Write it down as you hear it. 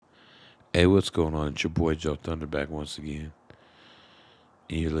Hey, what's going on? It's your boy JoeThunder back once again.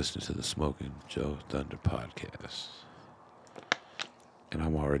 And you're listening to the Smoking Joe Thunder podcast. And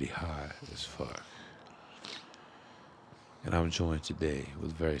I'm already high as fuck. And I'm joined today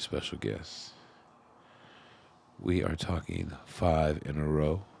with very special guests. We are talking 5 in a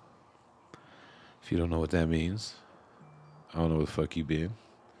row. If you don't know what that means, I don't know where the fuck you been.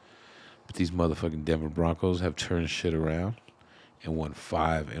 But these motherfucking Denver Broncos have turned shit around and won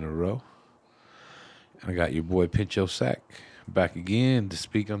 5 in a row. And I got your boy Pincho Sack back again to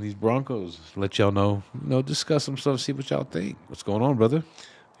speak on these Broncos. Let y'all know, discuss some stuff, see what y'all think. What's going on, brother?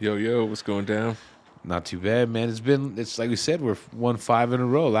 Yo, what's going down? Not too bad, man. It's like we said, we're won 5 in a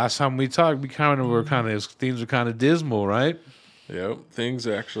row. Last time we talked, things were kind of dismal, right? Yep, things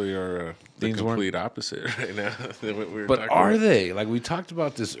actually are the Things weren't. complete opposite right now than what we were But talking are about. they? Like we talked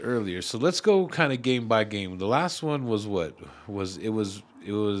about this earlier. So let's go kind of game by game. The last one was what?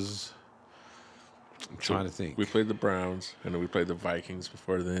 I'm trying to think. We played the Browns, and then we played the Vikings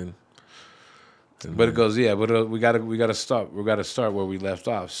before then. But it goes, yeah. But we gotta start. We gotta start where we left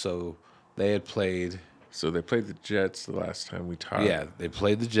off. So they had played. So they played the Jets the last time we talked. Yeah, they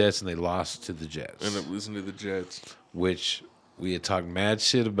played the Jets and they lost to the Jets, Ended up losing to the Jets. which we had talked mad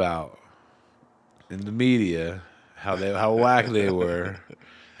shit about in the media, how whack they were,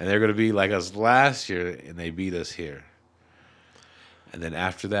 and they're gonna be like us last year, and they beat us here. And then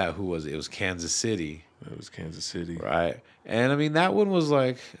after that, who was it? It was Kansas City, That was Kansas City. right? And I mean that one was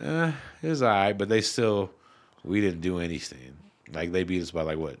like, it was all right, but we didn't do anything. Like they beat us by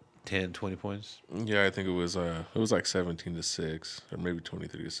like what, 10, 20 points? Yeah, I think it was like 17-6 or maybe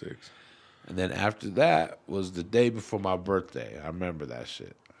 23-6. And then after that was the day before my birthday. I remember that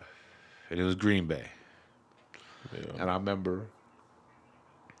shit. And it was Green Bay. Yeah. And I remember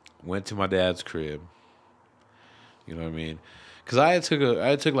went to my dad's crib. You know what I mean? Because I had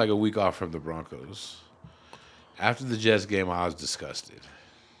took like a week off from the Broncos. After the Jets game, I was disgusted.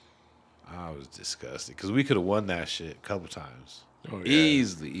 Because we could have won that shit a couple times. Oh, yeah.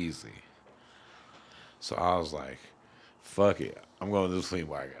 Easily. So I was like, fuck it. I'm going to the flea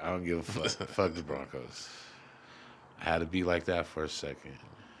market. I don't give a fuck. Fuck the Broncos. I had to be like that for a second.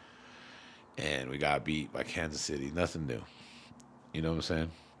 And we got beat by Kansas City. Nothing new. You know what I'm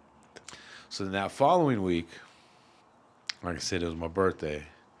saying? So then that following week, like I said, it was my birthday.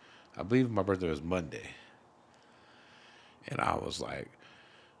 I believe my birthday was Monday. And I was like,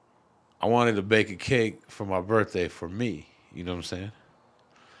 I wanted to bake a cake for my birthday for me. You know what I'm saying?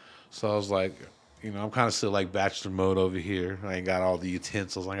 So I was like, I'm kind of still like bachelor mode over here. I ain't got all the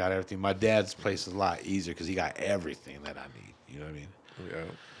utensils. I got everything. My dad's place is a lot easier because he got everything that I need. You know what I mean? Yeah.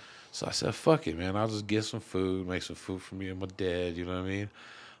 So I said, fuck it, man. I'll just get some food, make some food for me and my dad. You know what I mean?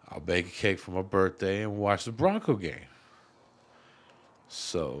 I'll bake a cake for my birthday and watch the Bronco game.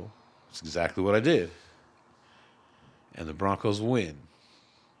 So that's exactly what I did. And the Broncos win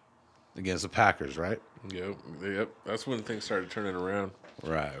against the Packers, right? Yep. That's when things started turning around.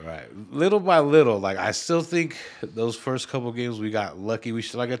 Right. Little by little, like I still think those first couple games we got lucky.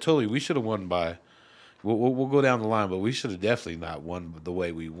 Like I told you, we should have won by. We'll go down the line, but we should have definitely not won the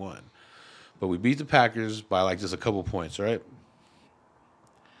way we won. But we beat the Packers by like just a couple points, right?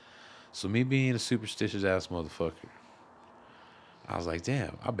 So me being a superstitious ass motherfucker, I was like,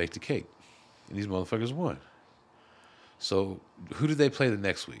 damn, I baked a cake, and these motherfuckers won. So who did they play the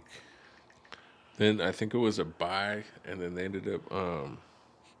next week? Then I think it was a bye, and then they ended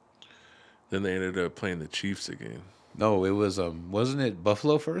up playing the Chiefs again. No, it was wasn't it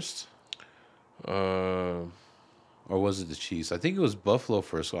Buffalo first? Uh, Or was it the Chiefs? I think it was Buffalo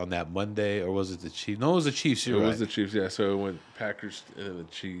first on that Monday, or was it the Chiefs? No, it was the Chiefs. it You're was right. the Chiefs, yeah. So it went Packers and then the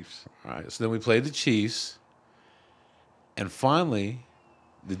Chiefs. All right. So then we played the Chiefs, and finally,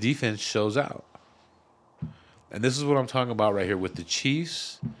 the defense shows out. And this is what I'm talking about right here with the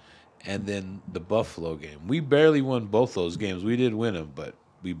Chiefs and then the Buffalo game. We barely won both those games. We did win them, but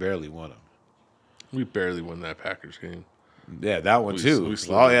we barely won them. We barely won that Packers game. Yeah, that one too. we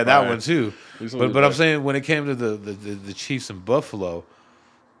slid Oh yeah, it that by. one too. We slid it But I'm by. saying when it came to the Chiefs and Buffalo,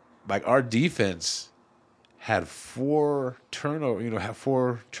 like our defense had four turnovers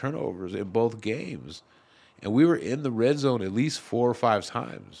in both games, and we were in the red zone at least 4 or 5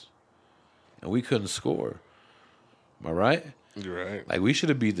 times, and we couldn't score. Am I right? You're right. Like we should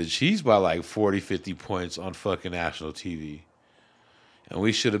have beat the Chiefs by like 40, 50 points on fucking national TV. And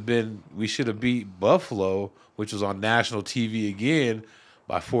we should have beat Buffalo, which was on national TV again,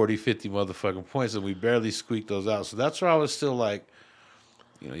 by 40, 50 motherfucking points, and we barely squeaked those out. So that's where I was still like,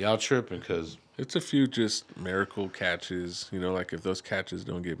 y'all tripping because It's a few just miracle catches. Like if those catches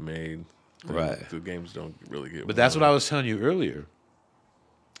don't get made, then Right. the games don't really get. But that's what I was telling you earlier.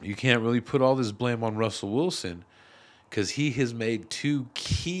 you can't really put all this blame on Russell Wilson because he has made two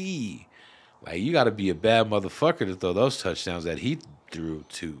key. Like, you got to be a bad motherfucker to throw those touchdowns that he threw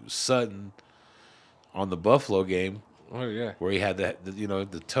to Sutton on the Buffalo game, Oh yeah, where he had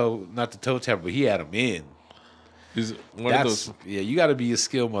the toe, not the toe tap, but he had him in. he's one of those. Yeah, you got to be a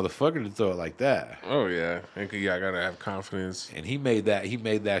skilled motherfucker to throw it like that. Oh yeah, and I gotta have confidence. And he made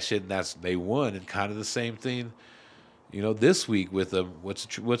that shit, and they won. And kind of the same thing, this week with what's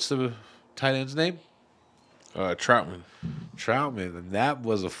the tight end's name? Troutman. Troutman, and that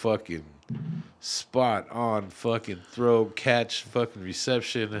was a fucking spot on fucking throw, catch, fucking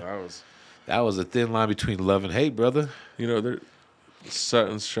reception. That was a thin line between love and hate, brother.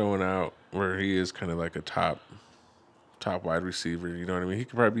 Sutton's showing out where he is kind of like a top wide receiver. You know what I mean? He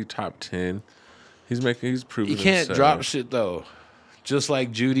could probably be top 10. He's proving He can't himself. drop shit though. Just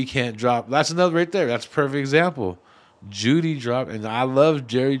like Judy can't drop. That's another right there. That's a perfect example. Judy dropped, and I love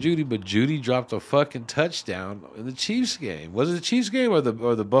Jerry Judy, but Judy dropped a fucking touchdown in the Chiefs game. Was it the Chiefs game or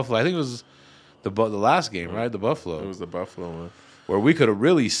the Buffalo? I think it was the last game, right? The Buffalo. It was the Buffalo one. Where we could have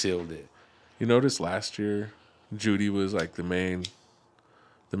really sealed it. You notice last year, Judy was like the main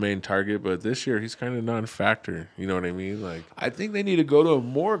target, but this year he's kind of non-factor. You know what I mean? Like, I think they need to go to him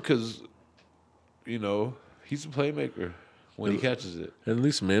more because, he's a playmaker when he catches it. At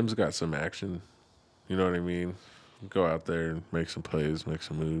least Mims got some action. You know what I mean? Go out there and make some plays, make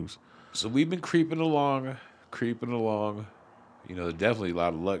some moves. So we've been creeping along. Definitely a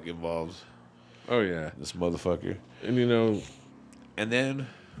lot of luck involved. Oh, yeah. This motherfucker. And, And then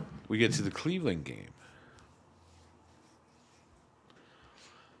we get to the Cleveland game.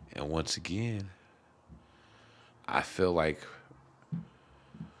 And once again, I feel like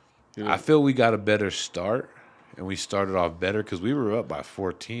we got a better start, and we started off better because we were up by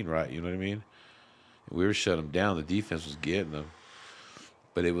 14, right? You know what I mean? We were shutting them down. The defense was getting them,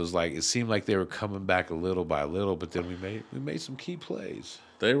 but it seemed like they were coming back a little by little. But then we made some key plays.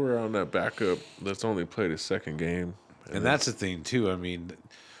 They were on that backup that's only played his second game, and that's the thing too. I mean,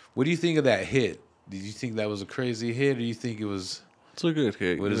 what do you think of that hit? Did you think that was a crazy hit, or do you think it was? It's a good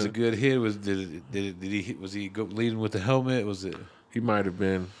hit. What is a good hit? Was he leading with the helmet? Was it? He might have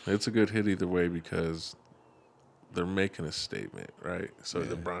been. It's a good hit either way because they're making a statement, right? So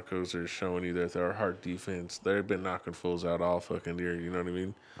the Broncos are showing you that they're a hard defense. They've been knocking fools out all fucking year. You know what I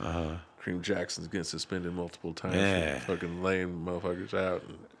mean? Kareem Jackson's getting suspended multiple times for fucking laying motherfuckers out.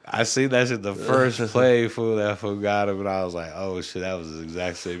 I seen that shit the first play, fool. That fool got him, and I was like, oh shit, that was the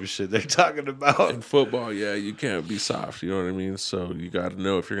exact same shit they're talking about. In football, yeah, you can't be soft. You know what I mean? So you got to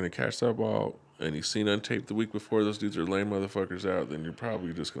know if you're going to catch that ball and you've seen on tape the week before those dudes are laying motherfuckers out, then you're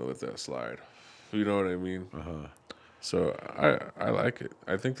probably just going to let that slide. You know what I mean? So I like it.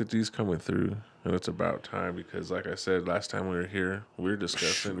 I think the D's coming through, and it's about time because, like I said, last time we were here, we were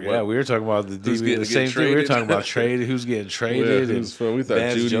discussing. We were talking about the D. The same thing. We were talking about traded, who's getting traded, and we thought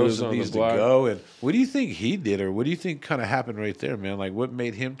Vance Judy Joseph was needs on the block. to go. And what do you think he did, or what do you think kind of happened right there, man? Like, what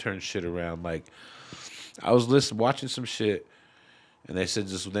made him turn shit around? Like, I was watching some shit, and they said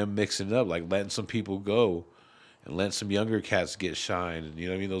just them mixing it up, like letting some people go. And letting some younger cats get shine, and you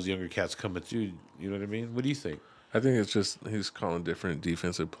know what I mean. Those younger cats coming through. You know what I mean. What do you think? I think it's just he's calling different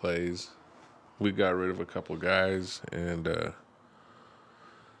defensive plays. We got rid of a couple guys, and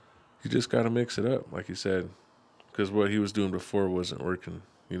you just got to mix it up, like you said, because what he was doing before wasn't working.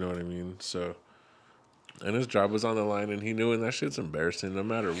 You know what I mean? So, and his job was on the line, and he knew, and that shit's embarrassing. No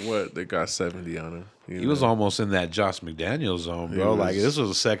matter what, they got 70 on him. He was almost in that Josh McDaniels zone, bro. Like, this was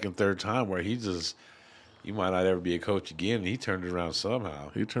the second, third time where he just, you might not ever be a coach again. And he turned it around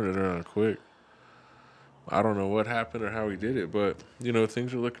somehow. He turned it around quick. I don't know what happened or how he did it, but,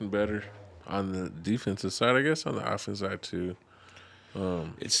 things are looking better on the defensive side. I guess on the offensive side, too.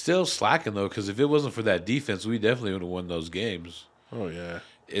 It's still slacking, though, because if it wasn't for that defense, we definitely would have won those games. Oh, yeah.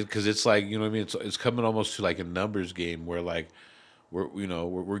 Because it's like, you know what I mean? It's coming almost to like a numbers game where, like,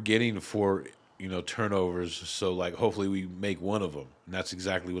 we're getting 4, turnovers. So, like, hopefully we make one of them. And that's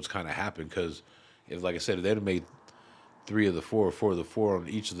exactly what's kind of happened because, like I said, if they'd have made 3 of the 4 or 4 of the 4 on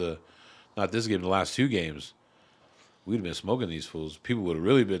each of the – not this game, the last 2 games, we'd have been smoking these fools. People would have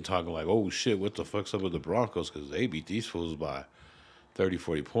really been talking like, oh, shit, what the fuck's up with the Broncos? Because they beat these fools by 30,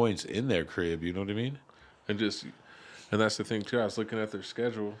 40 points in their crib. You know what I mean? And that's the thing, too. I was looking at their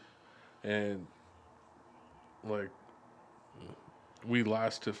schedule, and, like, we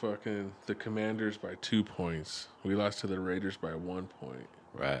lost to fucking the Commanders by 2 points. We lost to the Raiders by 1 point.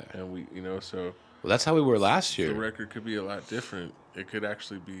 Right. And we, so. Well, that's how we were last year. The record could be a lot different. It could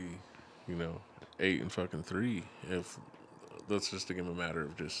actually be, 8-3 if that's just a matter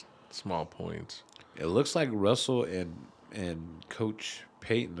of just small points. It looks like Russell and and Coach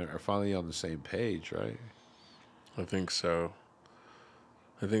Payton are finally on the same page, right? I think so.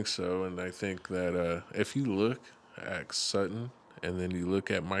 And I think that if you look at Sutton and then you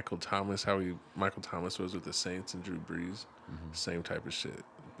look at Michael Thomas, Michael Thomas was with the Saints and Drew Brees, same type of shit.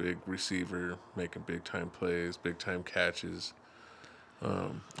 Big receiver, making big time plays, big time catches.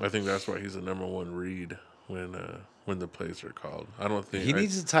 I think that's why he's the number one read when the plays are called. I don't think He I,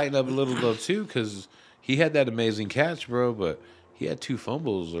 needs to tighten up a little though too, because he had that amazing catch, bro. But he had two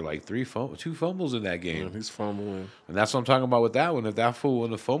fumbles or like two fumbles in that game, he's fumbling. and that's what I'm talking about with that one. If that fool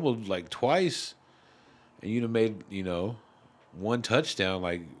wouldn't have fumbled like twice, and you'd have made one touchdown,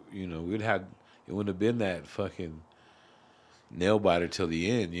 like we'd had it wouldn't have been that fucking nail biter till the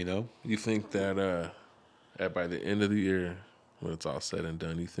end, You think that by the end of the year, when it's all said and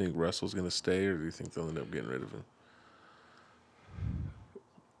done, you think Russell's going to stay, or do you think they'll end up getting rid of him?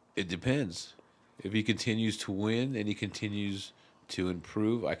 It depends. If he continues to win and he continues to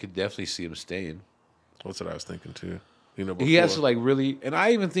improve, I could definitely see him staying. That's what I was thinking too. Before. He has to really, and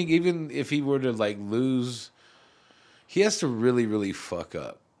I even think even if he were to lose, he has to really, really fuck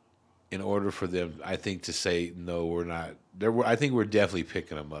up in order for them, I think, to say no, we're not. I think we're definitely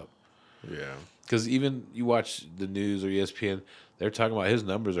picking him up. Yeah. Because even you watch the news or ESPN, they're talking about his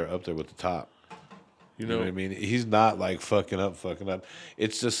numbers are up there with the top. You know what I mean? He's not fucking up.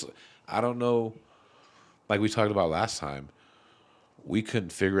 It's just, I don't know. Like we talked about last time, we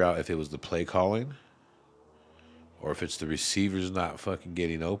couldn't figure out if it was the play calling or if it's the receivers not fucking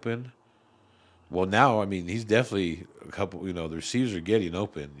getting open. Well, now, I mean, he's definitely a couple, the receivers are getting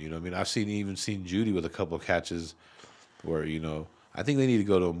open. You know what I mean? I've seen Judy with a couple of catches where, I think they need to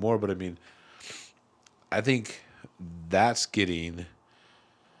go to him more. But, I mean, I think that's getting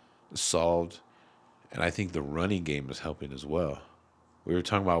solved. And I think the running game is helping as well. We were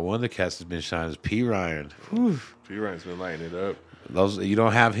talking about one of the cats that's been shining is P. Ryan. Whew. P. Ryan's been lighting it up. You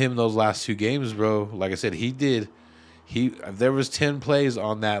don't have him those last two games, bro. Like I said, he did. There was 10 plays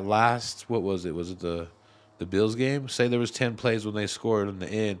on that last. What was it? Was it the Bills game? Say there was 10 plays when they scored in the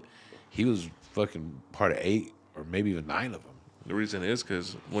end. He was fucking part of 8 or maybe even 9 of them. The reason is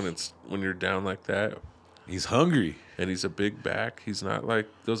because when you're down like that, he's hungry and he's a big back. He's not like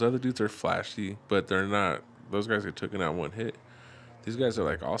those other dudes are flashy, but they're not. Those guys get taken out one hit. These guys are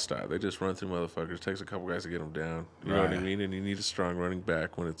like all style. They just run through motherfuckers. Takes a couple guys to get them down. You know what I mean? And you need a strong running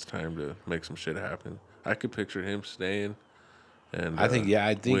back when it's time to make some shit happen. I could picture him staying. And I think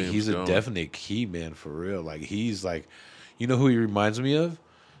Williams he's a definite key man for real. Like he's like, who he reminds me of?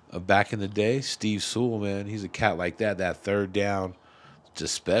 Back in the day, Steve Sewell, man. He's a cat like that. That third down,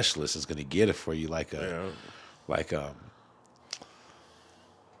 just specialist is gonna get it for you like a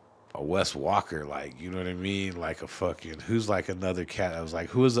Wes Walker, you know what I mean? Like a fucking who's like another cat. I was like,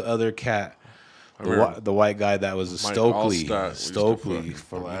 who was the other cat? The white guy that was a Stokely. Stokely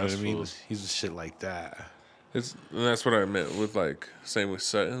from, you know what I mean? He's a shit like that. And that's what I meant with same with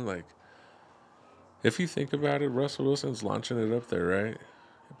Sutton. If you think about it, Russell Wilson's launching it up there, right?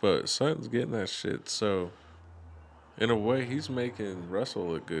 But Sutton's getting that shit. So in a way, he's making Russell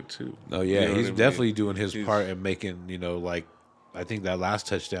look good too. Oh yeah, he's definitely doing his part and making I think that last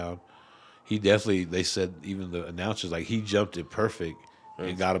touchdown, he definitely, they said, even the announcers, he jumped it perfect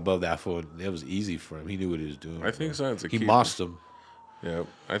and got above that foot. It was easy for him. He knew what he was doing. I think Sutton's a keeper. He mossed him. Yeah,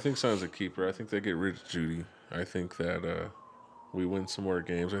 I think Sutton's a keeper. I think they get rid of Judy. I think that we win some more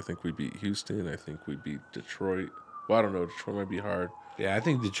games. I think we beat Houston. I think we beat Detroit. Well, I don't know. Detroit might be hard. Yeah, I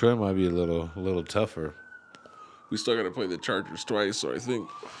think Detroit might be a little tougher. We still got to play the Chargers twice, so I think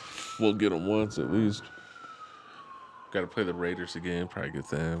we'll get them once at least. Got to play the Raiders again. Probably get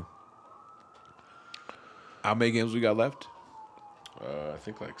them. How many games we got left? I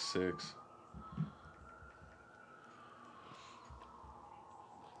think 6.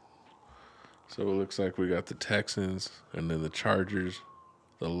 So it looks like we got the Texans and then the Chargers,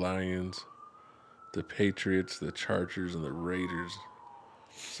 the Lions, the Patriots, the Chargers, and the Raiders.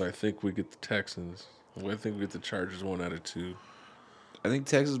 So I think we get the Texans. I think we get the Chargers 1 out of 2. I think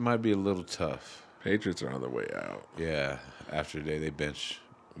Texas might be a little tough. Patriots are on their way out. Yeah, after they bench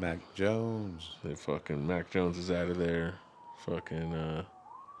Mac Jones. Mac Jones is out of there.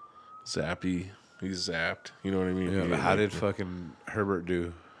 Zappy. He's zapped. You know what I mean? Yeah, but how did fucking Herbert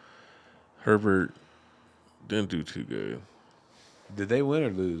do? Herbert didn't do too good. Did they win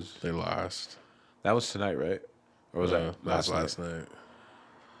or lose? They lost. That was tonight, right? Or was that last night?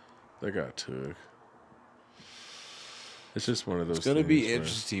 They got took. It's just one of those. It's going to be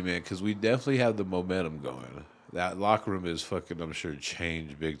interesting, man, because we definitely have the momentum going. That locker room is fucking, I'm sure,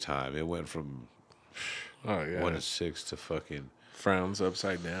 changed big time. It went from 1-6 to fucking frowns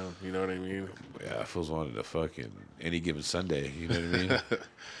upside down. You know what I mean? Yeah, fools wanted to fucking any given Sunday. You know what I mean?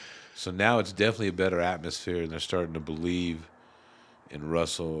 So now it's definitely a better atmosphere, and they're starting to believe in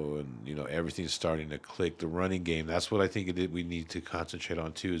Russell, and everything's starting to click. The running game, that's what I think we need to concentrate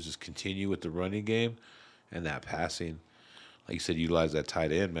on too, is just continue with the running game and that passing. Like you said, utilize that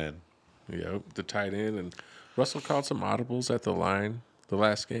tight end, man. Yep, the tight end. And Russell called some audibles at the line the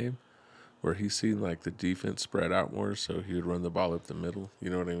last game where he seen like the defense spread out more, so he would run the ball up the middle.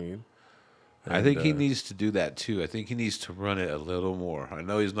 You know what I mean? And, I think he needs to do that too. I think he needs to run it a little more. I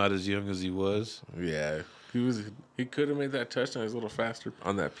know he's not as young as he was. Yeah, he could have made that touchdown. He's a little faster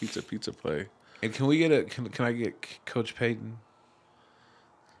on that pizza play. And can we get can I get Coach Payton?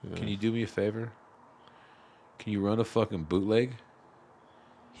 Yeah. Can you do me a favor? Can you run a fucking bootleg?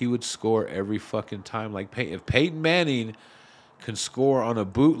 He would score every fucking time. Like if Peyton Manning can score on a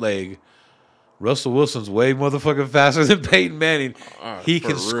bootleg, Russell Wilson's way motherfucking faster than Peyton Manning. He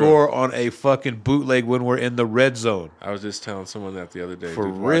can score on a fucking bootleg when we're in the red zone. I was just telling someone that the other day. For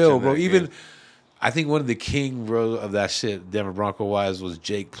real, bro. Even I think one of the king, bro, of that shit, Denver Bronco wise, was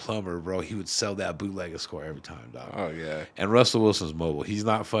Jake Plummer, bro. He would sell that bootleg and score every time, dog. Oh yeah. And Russell Wilson's mobile. He's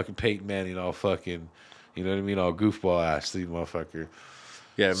not fucking Peyton Manning, all fucking, you know what I mean, all goofball ass, motherfucker.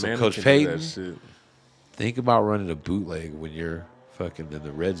 Yeah, so man. Coach Payton, think about running a bootleg when you're fucking in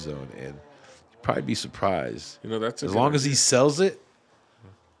the red zone, and probably be surprised. That's as long as he sells it.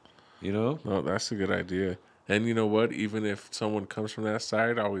 No, that's a good idea. And you know what? Even if someone comes from that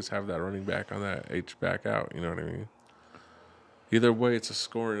side, always have that running back on that H back out. You know what I mean? Either way, it's a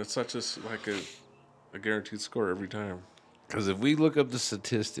score, and it's such a guaranteed score every time. Because if we look up the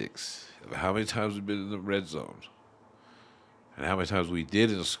statistics of how many times we've been in the red zone and how many times we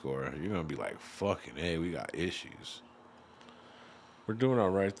didn't score, you're gonna be like, "Fucking hey, we got issues." We're doing all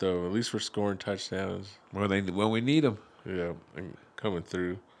right, though. At least we're scoring touchdowns. When we need them. Yeah, and coming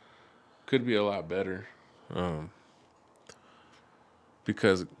through. Could be a lot better.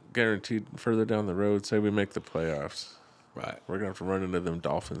 Because guaranteed further down the road, say we make the playoffs. Right. We're going to have to run into them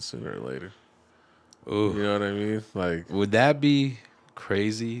Dolphins sooner or later. Ooh. You know what I mean? Like, would that be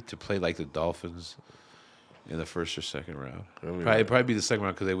crazy to play like the Dolphins in the first or second round? Probably be the second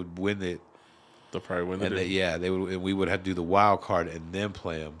round because they would win it. They'll probably win it. They would, and we would have to do the wild card and then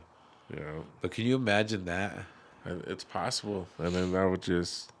play them. Yeah. But can you imagine that? It's possible. And then that would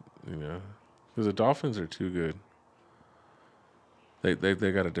just, because the Dolphins are too good.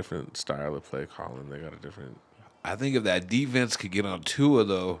 They got a different style of play calling. They got a different. I think if that defense could get on Tua,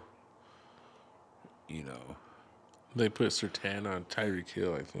 though, They put Surtain on Tyreek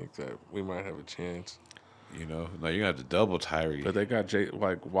Hill, I think that we might have a chance. No, you're going to have to double Tyreek. But they got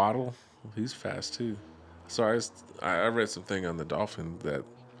Waddle. He's fast, too. So I read something on the Dolphins that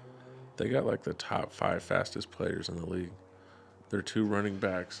they got like the top 5 fastest players in the league. They're 2 running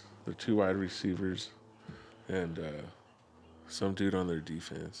backs, they're 2 wide receivers, and some dude on their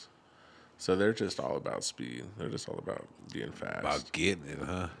defense. So they're just all about speed. They're just all about being fast. About getting it,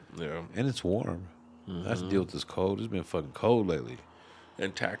 huh? Yeah. And it's warm. Mm-hmm. That's to deal with this cold. It's been fucking cold lately.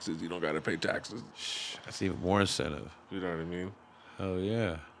 And taxes. You don't got to pay taxes. That's even more incentive. You know what I mean? Oh,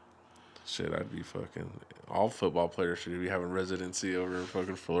 yeah. Shit, I'd be fucking... All football players should be having residency over in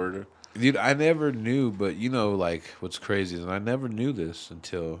fucking Florida. Dude, I never knew, but what's crazy is I never knew this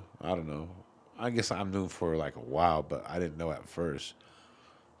until, I don't know. I guess I've known for like a while, but I didn't know at first.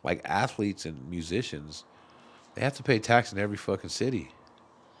 Like athletes and musicians, they have to pay tax in every fucking city.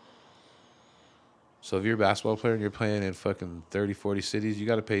 So if you're a basketball player and you're playing in fucking 30, 40 cities, you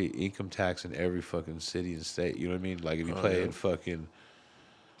got to pay income tax in every fucking city and state. You know what I mean? Like if you play in fucking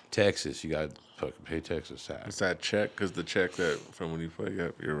Texas, you got to fucking pay Texas tax. It's that check, because the check that from when you play,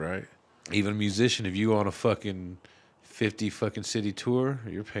 yep, you're right. Even a musician, if you on a fucking 50 fucking city tour,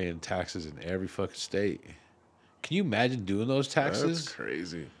 you're paying taxes in every fucking state. Can you imagine doing those taxes? That's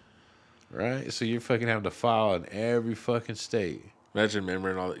crazy. Right? So you're fucking having to file in every fucking state. Imagine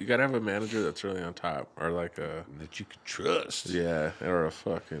remembering all that. You got to have a manager that's really on top, or like a... that you can trust. Yeah, or a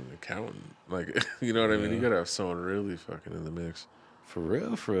fucking accountant. Like, you know what I mean? You got to have someone really fucking in the mix. For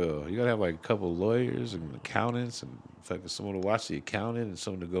real, for real. You got to have like a couple lawyers and accountants and fucking someone to watch the accounting and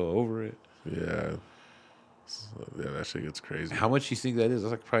someone to go over it. Yeah. So, yeah, that shit gets crazy. How much you think that is?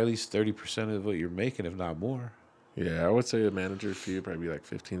 That's like probably at least 30% of what you're making, if not more. Yeah, I would say a manager fee would probably be like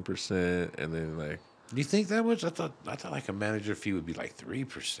 15%, and then like... Do you think that much? I thought like a manager fee would be like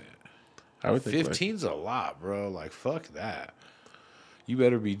 3%. I would think 15's a lot, bro. Like, fuck that. You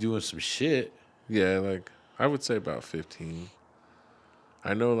better be doing some shit. Yeah, like, I would say about 15.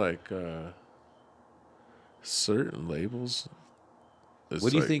 I know, like, certain labels.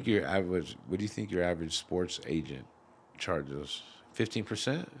 What do you think your average sports agent charges?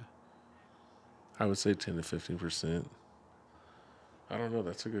 15%? I would say 10 to 15%. I don't know.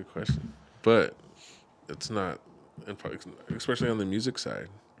 That's a good question, but it's not, and probably, especially on the music side.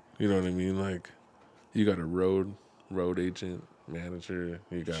 You know what I mean? Like, you got a road agent, manager.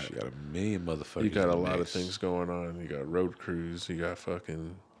 You got a million motherfuckers. You got in a the lot of mix. things going on. You got road crews. You got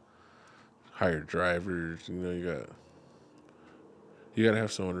fucking hired drivers. You know, you got to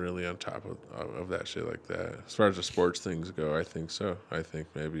have someone really on top of that shit like that. As far as the sports things go, I think so. I think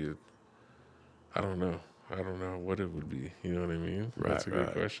maybe I don't know. I don't know what it would be. You know what I mean? Right, That's a good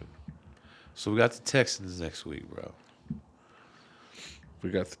right. question. So we got the Texans next week, bro. We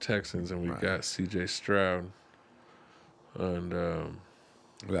got the Texans and we got C.J. Stroud, and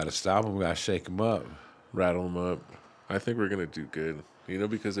we got to stop them. We got to shake them up, rattle them up. I think we're gonna do good. You know,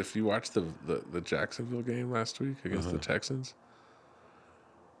 because if you watch the Jacksonville game last week against the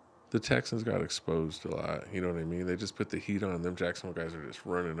Texans got exposed a lot. You know what I mean? They just put the heat on them. Jacksonville guys are just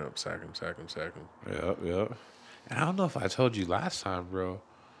running up, sack him. Yep. And I don't know if I told you last time, bro,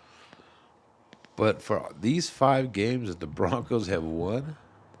 but for these 5 games that the Broncos have won,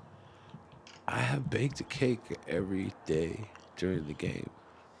 I have baked a cake every day during the game,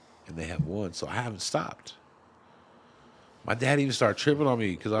 and they have won, so I haven't stopped. My dad even started tripping on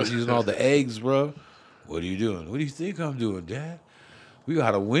me because I was using all the eggs, bro. What are you doing? What do you think I'm doing, Dad? We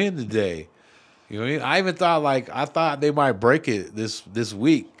got to win today. You know what I mean? I even thought, I thought they might break it this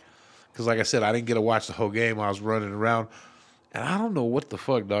week. Because, like I said, I didn't get to watch the whole game. I was running around. And I don't know what the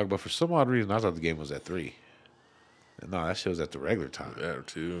fuck, dog, but for some odd reason, I thought the game was at 3. And no, that shit was at the regular time. That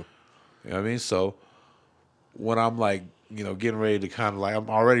too. You know what I mean? So, when I'm, getting ready to kind of,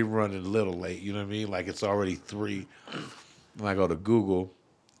 I'm already running a little late. You know what I mean? Like, it's already 3. And I go to Google,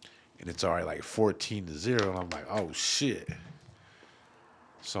 and it's already, 14-0. And I'm like, oh, shit.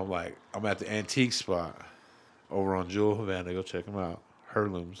 So I'm at the antique spot over on Jewel Havana. Go check them out.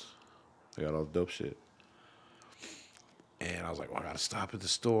 Hurlum's. They got all the dope shit. And I was like, well, I got to stop at the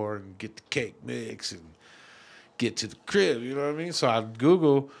store and get the cake mix and get to the crib. You know what I mean? So I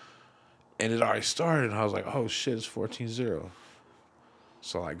Google, and it already started. And I was like, oh, shit, it's 14-0.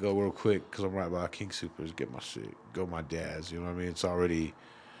 So I go real quick because I'm right by King Supers, get my shit, go my dad's. You know what I mean? It's already,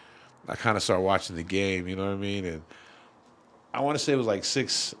 I kind of start watching the game. You know what I mean? And I want to say it was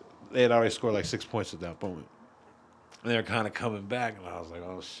 6. They had already scored 6 points at that moment. And they're kind of coming back, and I was like,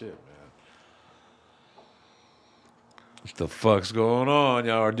 oh, shit, man. What the fuck's going on?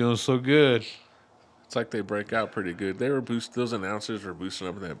 Y'all are doing so good. It's like they break out pretty good. They were those announcers were boosting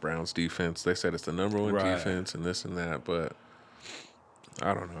up that Browns defense. They said it's the number 1 defense and this and that, but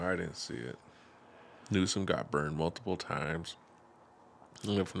I don't know. I didn't see it. Newsom got burned multiple times.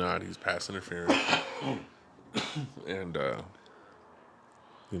 And if not, he's pass interference. And,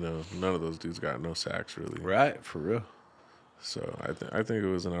 none of those dudes got no sacks, really. Right, for real. So I think it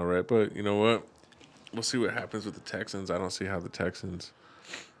was an all right. But you know what? We'll see what happens with the Texans. I don't see how the Texans...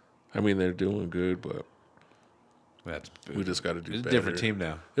 I mean, they're doing good, but we just got to do better. It's a different team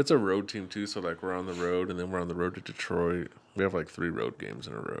now. It's a road team, too. So, we're on the road, and then we're on the road to Detroit. We have, 3 road games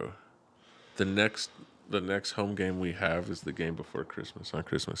in a row. The next home game we have is the game before Christmas, on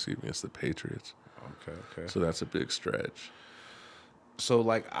Christmas Eve against the Patriots. Okay. So that's a big stretch. So,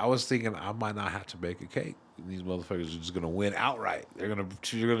 I was thinking I might not have to bake a cake. These motherfuckers are just going to win outright. You're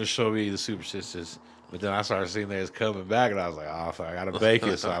gonna show me the superstitious. But then I started seeing they was coming back, and I was like, oh, fuck, I got to bake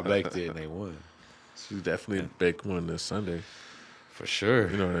it. So I baked it, and they won. So you definitely bake one this Sunday. For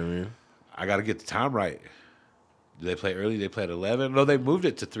sure. You know what I mean? I got to get the time right. Do they play early? They play at 11? No, they moved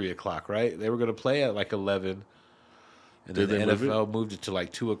it to 3 o'clock, right? They were going to play at 11. And then the NFL moved it to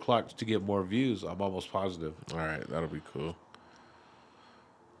 2 o'clock to get more views. I'm almost positive. All right, that'll be cool.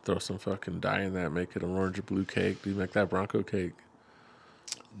 Throw some fucking dye in that. Make it an orange or blue cake. Do you make that Bronco cake?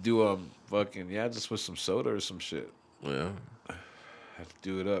 Do just with some soda or some shit. Yeah. Have to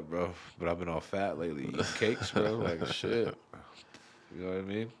do it up, bro. But I've been all fat lately. Eating cakes, bro. Shit. You know what I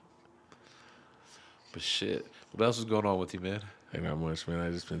mean? But shit. What else is going on with you, man? Ain't not much, man. I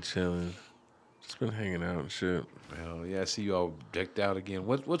just been chilling. Just been hanging out and shit. Hell yeah, I see you all decked out again.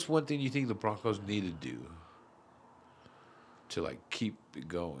 What's one thing you think the Broncos need to do to keep it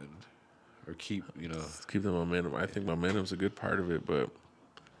going? Or keep the momentum. I think momentum's a good part of it, but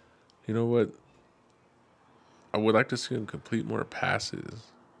you know what? I would like to see him complete more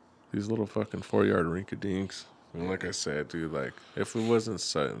passes. These little fucking 4-yard rinky-dinks. And like I said, dude, if it wasn't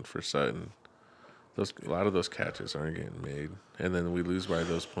Sutton for Sutton, a lot of those catches aren't getting made. And then we lose by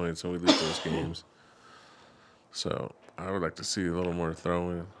those points and we lose those games. So I would like to see a little more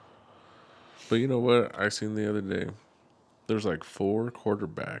throwing. But you know what? I seen the other day, there's 4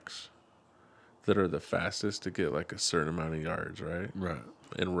 quarterbacks that are the fastest to get like a certain amount of yards, right? Right.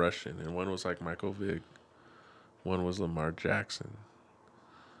 In rushing. And one was like Michael Vick. One was Lamar Jackson.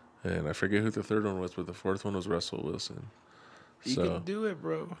 And I forget who the third one was, but the fourth one was Russell Wilson. He So, can do it,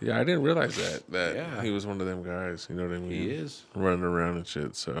 bro. yeah, I didn't realize that Yeah. he was one of them guys. You know what I mean? He is. Running around and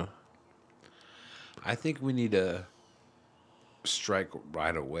shit. So, I think we need to strike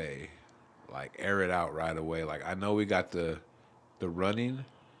right away. Like, air it out right away. Like, I know we got the running,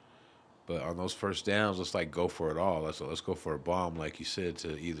 but on those first downs, let's like go for it all. Let's go for a bomb, like you said,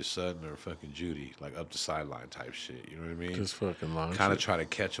 to either Sutton or fucking Judy, like up the sideline type shit. You know what I mean? just fucking launch Kind of it. try to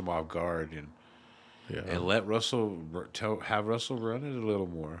catch him off guard and Yeah. let Russell have Russell run it a little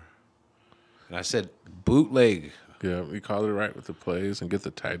more. And I said bootleg. Yeah, you call it right with the plays and get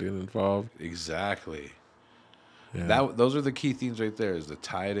the tight end involved. Exactly. Yeah. Those are the key things right there. Is the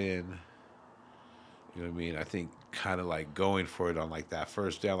tight end. You know what I mean? I think kind of like going for it on like that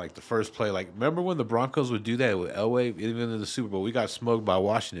first down, like the first play. Like remember when the Broncos would do that with Elway, even in the Super Bowl? We got smoked by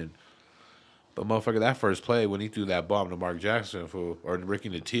Washington. But motherfucker, that first play when he threw that bomb to Mark Jackson or Ricky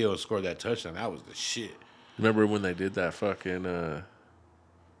Natio and scored that touchdown, that was the shit. Remember when they did that fucking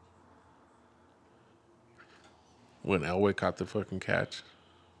when Elway caught the fucking catch?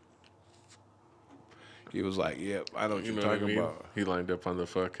 He was like, "Yep, I know what You you're know what I talking mean? about." He lined up on the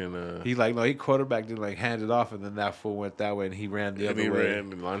fucking He like no, he quarterbacked and like handed off, and then that fool went that way, and he ran the and other he way.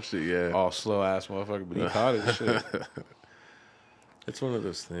 ran and launched it, yeah. All slow ass motherfucker, but he caught it. Shit. It's one of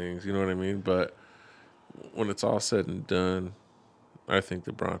those things, you know what I mean? But when it's all said and done, I think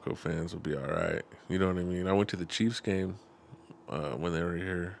the Bronco fans will be all right. You know what I mean? I went to the Chiefs game when they were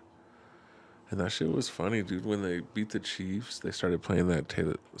here, and that shit was funny, dude. When they beat the Chiefs, they started playing that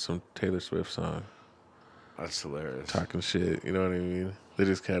Taylor Swift song, That's hilarious. talking shit. You know what I mean? They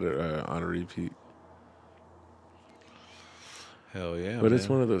just had it on a repeat. Hell yeah, But man. it's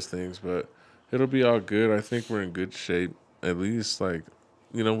one of those things. But it'll be all good. I think we're in good shape. At least, like,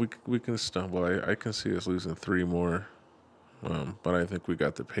 you know, we can stumble. I can see us losing 3 more. But I think we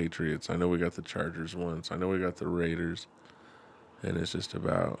got the Patriots. I know we got the Chargers once. I know we got the Raiders. And it's just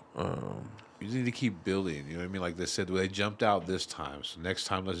about You need to keep building. You know what I mean? Like they said, they jumped out this time. So next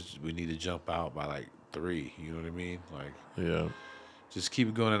time, we need to jump out by like 3. You know what I mean? Like yeah. just keep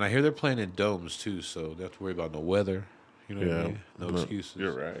it going. And I hear they're playing in domes too, so they don't have to worry about no weather. You know what I mean? No excuses.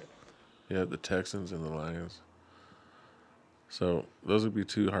 You're right. Yeah, the Texans and the Lions. So those would be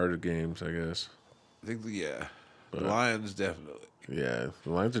 2 harder games, I guess. I think the But, Lions definitely. Yeah, the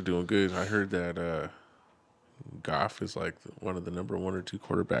Lions are doing good. I heard that Goff is like one of the number 1 or 2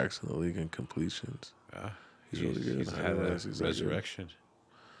 quarterbacks in the league in completions. Yeah, He's really good. He's I had didn't a realize he's that good. resurrection.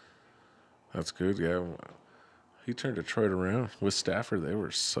 That's good. Yeah, he turned Detroit around with Stafford. They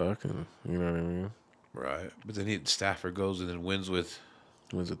were sucking. You know what I mean? Right, but then Stafford goes and then wins with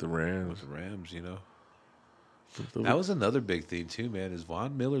Was it the Rams? the Rams. You know. Those That was another big thing too, man. Is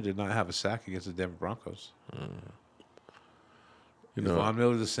Von Miller did not have a sack against the Denver Broncos. you Is know, Von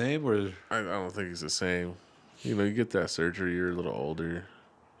Miller the same, or I don't think he's the same. You know, you get that surgery, you're a little older.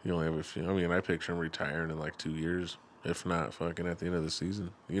 You only have a few. I mean, I picture him retiring in like 2 years, if not fucking at the end of the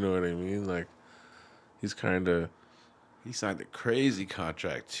season. You know what I mean? Like, he's kind of, he signed a crazy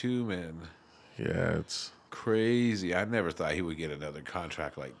contract too, man? yeah, it's, Crazy. I never thought he would get another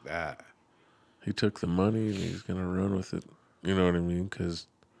contract like that. he took the money and he's going to run with it. You know what I mean? Because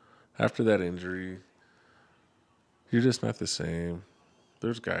after that injury, you're just not the same.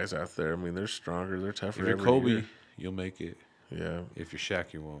 There's guys out there. I mean, they're stronger. They're tougher. If you're every Kobe, year. you'll make it. Yeah. If you're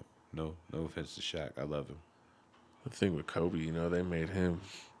Shaq, you won't. No offense to Shaq. I love him. The thing with Kobe, you know, they made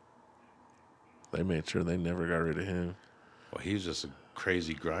sure they never got rid of him. Well, he's just a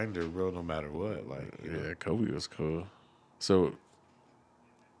crazy grinder, bro. No matter what, like you know. Yeah, Kobe was cool. So,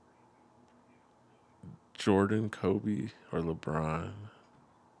 Jordan, Kobe, or LeBron?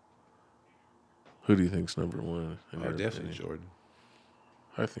 Who do you think's number 1? in Oh, your definitely opinion? Jordan.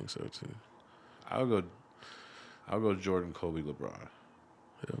 I think so too. I'll go Jordan, Kobe, LeBron.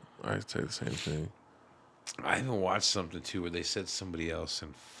 Yeah, I'd say the same thing. I even watched something too where they said somebody else,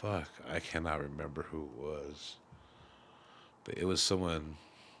 and fuck, I cannot remember who it was. But it was someone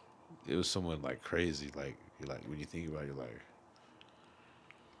like crazy. Like you're like when you think about it, you're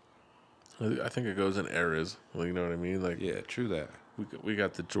like, I think it goes in eras. Well, you know what I mean? Like, yeah, true that. we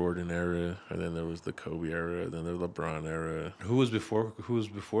got the Jordan era, and then there was the Kobe era, then the LeBron era. Who was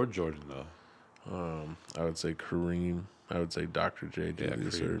before Jordan though? I would say Kareem. I would say Dr. J. Yeah,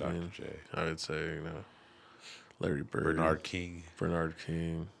 Julius Kareem, Erving. Dr. J. I would say, Larry Bird. Bernard King. Bernard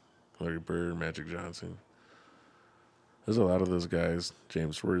King. Larry Bird. Magic Johnson. There's a lot of those guys.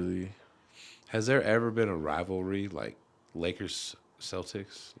 James Worthy. Has there ever been a rivalry like Lakers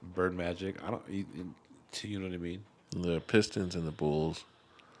Celtics, Bird Magic. I don't. You know what I mean? The Pistons and the Bulls.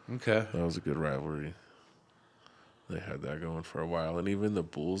 Okay. That was a good rivalry. They had that going for a while. And even the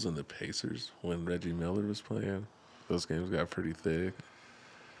Bulls and the Pacers, when Reggie Miller was playing, those games got pretty thick.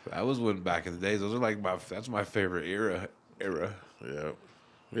 That was when back in the days. Those are like that's my favorite era. Yeah.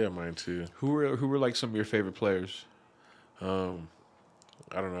 Yeah, mine too. Who were like some of your favorite players? I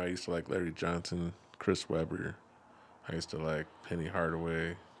don't know. I used to like Larry Johnson, Chris Webber. I used to like Penny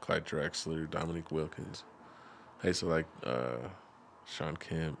Hardaway, Clyde Drexler, Dominique Wilkins. I used to like Sean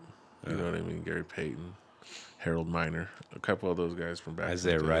Kemp. You know what I mean? Gary Payton, Harold Miner. A couple of those guys from back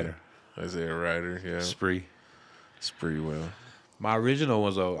Isaiah in the day. Ryder. Isaiah Ryder, yeah. Sprewell. My original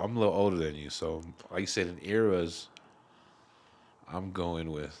ones, though, I'm a little older than you, so like you said, in eras, I'm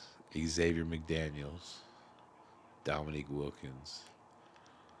going with Xavier McDaniels, Dominique Wilkins,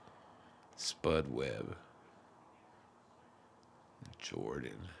 Spud Webb,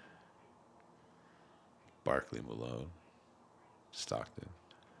 Jordan, Barkley Malone, Stockton.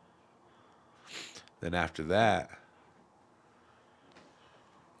 Then after that,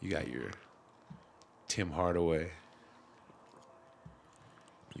 you got your Tim Hardaway.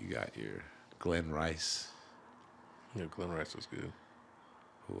 You got your Glenn Rice. Yeah, Glenn Rice was good.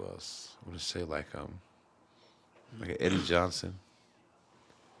 Who else? I'm gonna say like Eddie Johnson.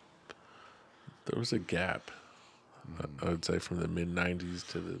 There was a gap, I would say, from the mid-'90s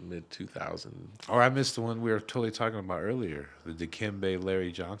to the mid-2000s. Oh, I missed the one we were totally talking about earlier. The Dikembe,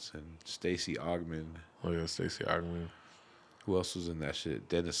 Larry Johnson, Stacey Augmon. Oh, yeah, Stacey Augmon. Who else was in that shit?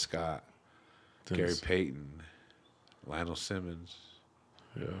 Dennis Scott, Gary Payton, Lionel Simmons.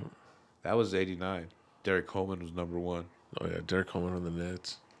 Yeah. That was 89. Derek Coleman was number one. Oh, yeah, Derek Coleman on the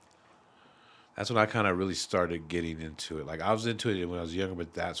Nets. That's when I kind of really started getting into it. Like, I was into it when I was younger,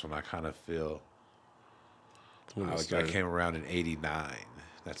 but that's when I kind of feel I came around in 89.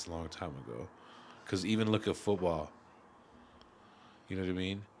 That's a long time ago. Because even look at football. You know what I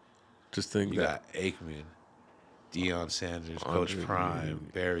mean? Just think you got Aikman, Deion Sanders, Coach Prime,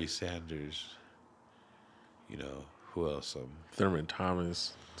 Barry Sanders. You know, who else? Thurman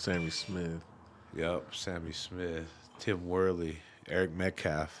Thomas, Sammy Smith. Yep, Sammy Smith, Tim Worley, Eric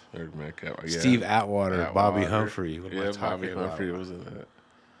Metcalf. Oh, yeah. Steve Atwater, Bobby Humphrey. Yeah, Bobby Humphrey was in that.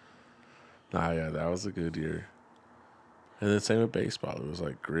 Nah, yeah, that was a good year. And then same with baseball. It was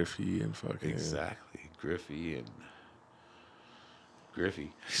like Griffey and fucking... Exactly. Griffey.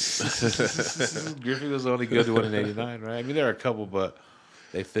 Griffey was the only good one in 89, right? I mean, there are a couple, but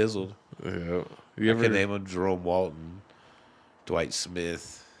they fizzled. Yeah. I can name them: Jerome Walton, Dwight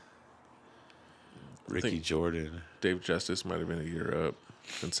Smith, Ricky Jordan. Dave Justice might have been a year up.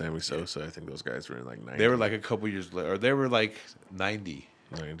 And Sammy Sosa, I think those guys were in like 90. They were like a couple years later. Or they were like 90.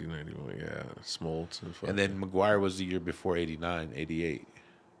 90, 91, yeah. Smoltz and fucking... And then McGuire was the year before 89, 88.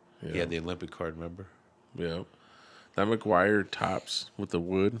 Yeah. He had the Olympic card, remember? Yeah. That McGuire tops with the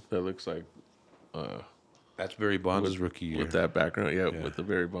wood that looks like... That's Barry Bonds' rookie year. With that background, yeah. With the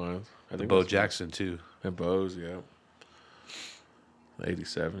Barry Bonds. I think Bo Jackson, too. And Bo's, yeah.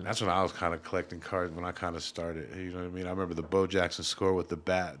 87. That's when I was kind of collecting cards when I kind of started. You know what I mean? I remember the Bo Jackson score with the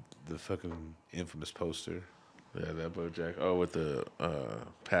bat, the fucking infamous poster. Yeah, that Bo Jack. Oh, with the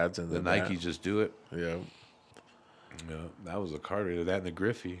pads and the Nike Just Do It. Yeah. Yeah, that was a card reader. That and the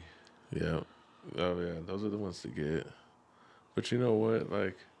Griffey. Yeah. Oh, yeah. Those are the ones to get. But you know what?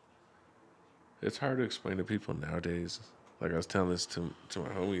 Like, it's hard to explain to people nowadays. Like, I was telling this to my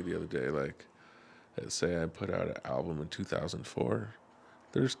homie the other day. Like, let's say I put out an album in 2004.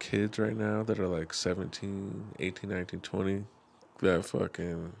 There's kids right now that are like 17, 18, 19, 20 that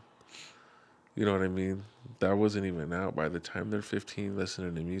fucking, you know what I mean? That wasn't even out. By the time they're 15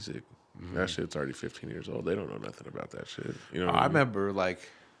 listening to music, that shit's already 15 years old. They don't know nothing about that shit. You know what I mean? Remember, like...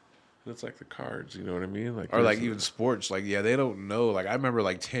 It's like the cards, you know what I mean? Like, or like even sports. Like, yeah, they don't know. Like, I remember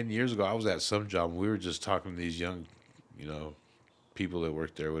like 10 years ago, I was at some job and we were just talking to these young, you know, people that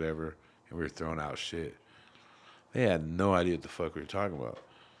worked there or whatever, and we were throwing out shit. They had no idea what the fuck we were talking about.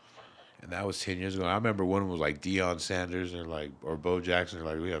 And that was 10 years ago. I remember one was like Deion Sanders or Bo Jackson.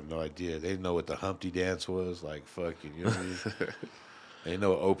 They're like, we have no idea. They didn't know what the Humpty Dance was. Like, fucking, you know what I mean? They didn't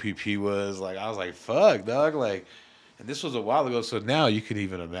know what OPP was. Like, I was like, fuck, dog. Like, and this was a while ago, so now you can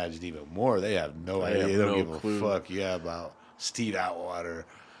even imagine even more. They have no idea. They don't give a fuck, about Steve Atwater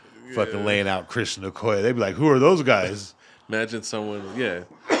fucking laying out Christian Okoye. They'd be like, who are those guys? Imagine someone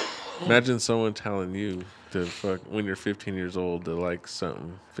telling you to fuck when you're 15 years old to like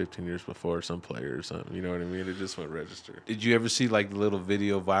something 15 years before, some player or something. You know what I mean? It just went registered. Did you ever see like the little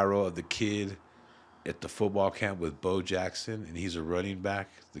video viral of the kid at the football camp with Bo Jackson, and he's a running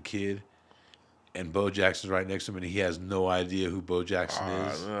back, the kid? and Bo Jackson's right next to him, and he has no idea who Bo Jackson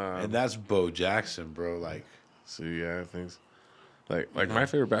is, Nah. and that's Bo Jackson, bro. Like, See, yeah, I think like my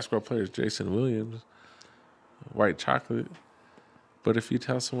favorite basketball player is Jason Williams, white chocolate. But if you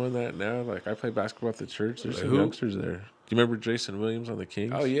tell someone that now, like I play basketball at the church, there's some who? youngsters there. Do you remember Jason Williams on the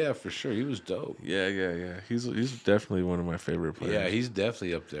Kings? Oh yeah, for sure, he was dope. Yeah. He's definitely one of my favorite players. Yeah, he's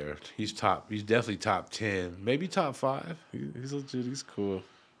definitely up there. He's top. He's definitely top 10, maybe top 5. He's legit. He's cool.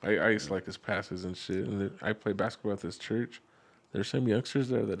 I used to like his passes and shit. And I play basketball at this church. There's some youngsters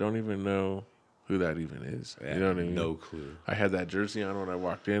there that don't even know who that even is. You know what I mean? No clue. I had that jersey on when I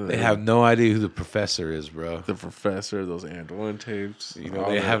walked in. They have no idea who the professor is, bro. the professor, those and one tapes. You know,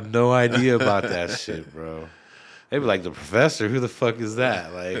 they have no idea about that shit, bro. They be like, the professor? Who the fuck is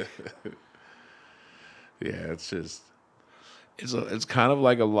that? Like, yeah, it's just it's kind of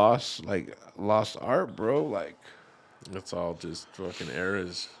like a lost art, bro. Like, it's all just fucking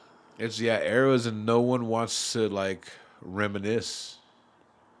eras. it's eras, and no one wants to like reminisce.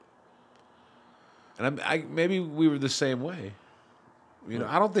 And maybe we were the same way. You know,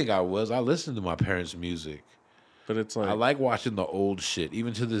 I don't think I was. I listened to my parents' music. But it's like I like watching the old shit,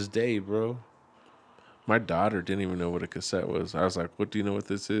 even to this day, bro. my daughter didn't even know what a cassette was. I was like, "What do you know what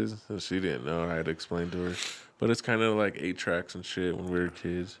this is?" And she didn't know. I had to explain to her. But it's kind of like 8-tracks and shit when we were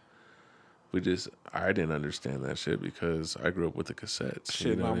kids. I didn't understand that shit because I grew up with the cassettes. Shit,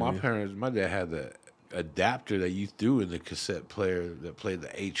 you know my what I mean? parents, my dad had the adapter that you threw in the cassette player that played the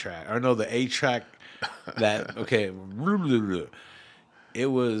 8-track. Or no, the 8-track that, okay, it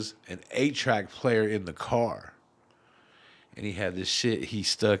was an 8-track player in the car. And he had this shit he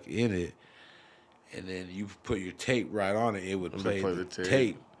stuck in it. And then you put your tape right on it. It would play the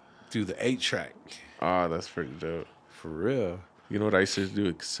tape through the 8-track. Oh, that's pretty dope. For real. You know what I used to do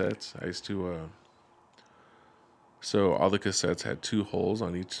with cassettes? I used to, so all the cassettes had 2 holes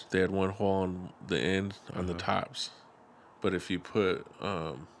on each. They had 1 hole on the end, on the tops. But if you put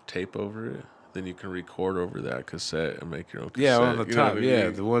tape over it, then you can record over that cassette and make your own cassette. Yeah, on the You know top. what I Yeah,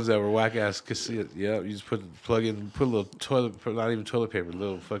 mean? the ones that were whack ass cassette. Yeah, you just plug in, put a little not even toilet paper, a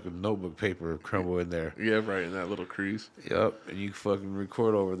little fucking notebook paper crumble in there. Yeah, right, in that little crease. Yep, and you fucking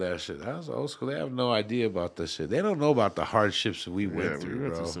record over that shit. That was old school. They have no idea about this shit. They don't know about the hardships that we went through,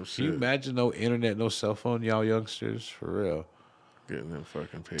 went bro. through some Can you shit. imagine no internet, no cell phone, y'all youngsters? For real. Getting them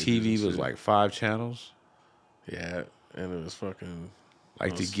fucking pages. TV and was shit. like 5 channels. Yeah, and it was fucking.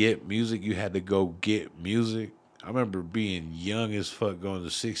 Like to get music, you had to go get music. I remember being young as fuck going to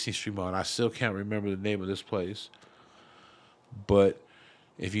 16th Street Mall, and I still can't remember the name of this place. But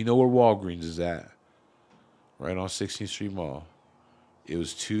if you know where Walgreens is at, right on 16th Street Mall, it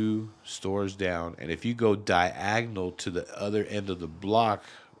was 2 stores down. And if you go diagonal to the other end of the block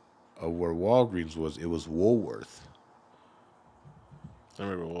of where Walgreens was, it was Woolworth. I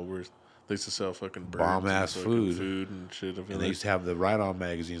remember Woolworth. They used to sell fucking birds Bomb-ass and fucking food. and shit. And they used to have the Ride-On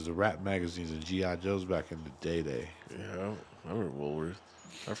magazines, the rap magazines, and G.I. Joes back in the day. Yeah, I remember Woolworth.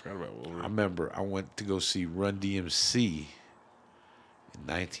 I forgot about Woolworth. I remember I went to go see Run DMC in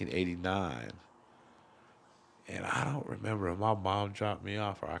 1989. And I don't remember if my mom dropped me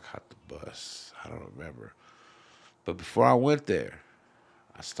off or I caught the bus. I don't remember. But before I went there,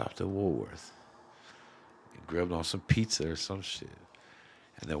 I stopped at Woolworth and grabbed on some pizza or some shit.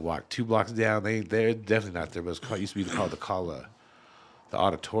 And then walked 2 blocks down. They're definitely not there, but it used to be called the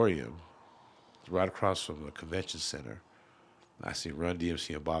Auditorium. It's right across from the convention center. I seen Run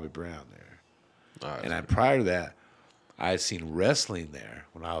DMC and Bobby Brown there. And prior to that, I had seen wrestling there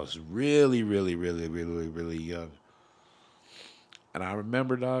when I was really, really, really, really, really young. And I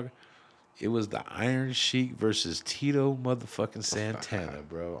remember, dog, it was the Iron Sheik versus Tito motherfucking Santana,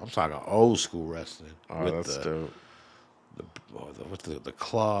 bro. I'm talking old school wrestling. Oh, that's dope. With the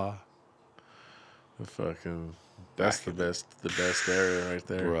claw. The fucking. That's the best era right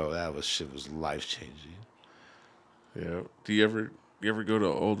there. Bro, that shit was life changing. Yeah. Do you ever go to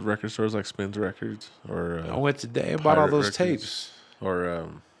old record stores like Spins Records or? I went today and bought all those Records? tapes. Or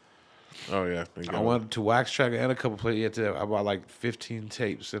oh yeah. I went to Wax Track and a couple places. Yeah, today I bought like 15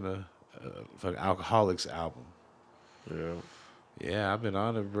 tapes in a fucking Alcoholics album. Yeah. Yeah, I've been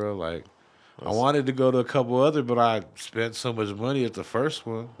on it, bro. Like, I wanted to go to a couple other, but I spent so much money at the first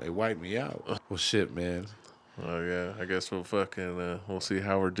one, they wiped me out. Well, shit, man. Oh yeah, I guess we'll fucking we'll see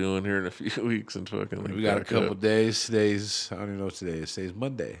how we're doing here in a few weeks and fucking. We got a couple days. Today's I don't even know what today is. Today's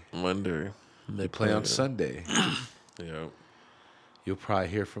Monday. Monday. They play on Sunday. Yeah. You'll probably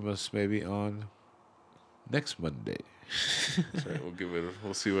hear from us maybe on next Monday. That's right.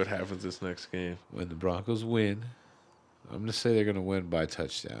 We'll see what happens this next game. When the Broncos win, I'm gonna say they're gonna win by a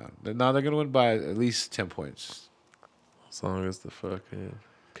touchdown. They're gonna win by at least 10 points. As long as the fucking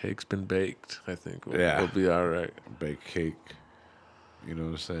Cake's been baked. I think Yeah. we'll be all right. Bake cake. You know what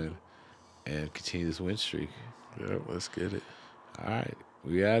I'm saying? And continue this win streak. Yep, let's get it. All right.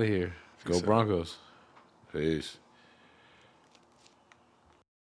 We out of here. Go Peace out. Broncos. Peace.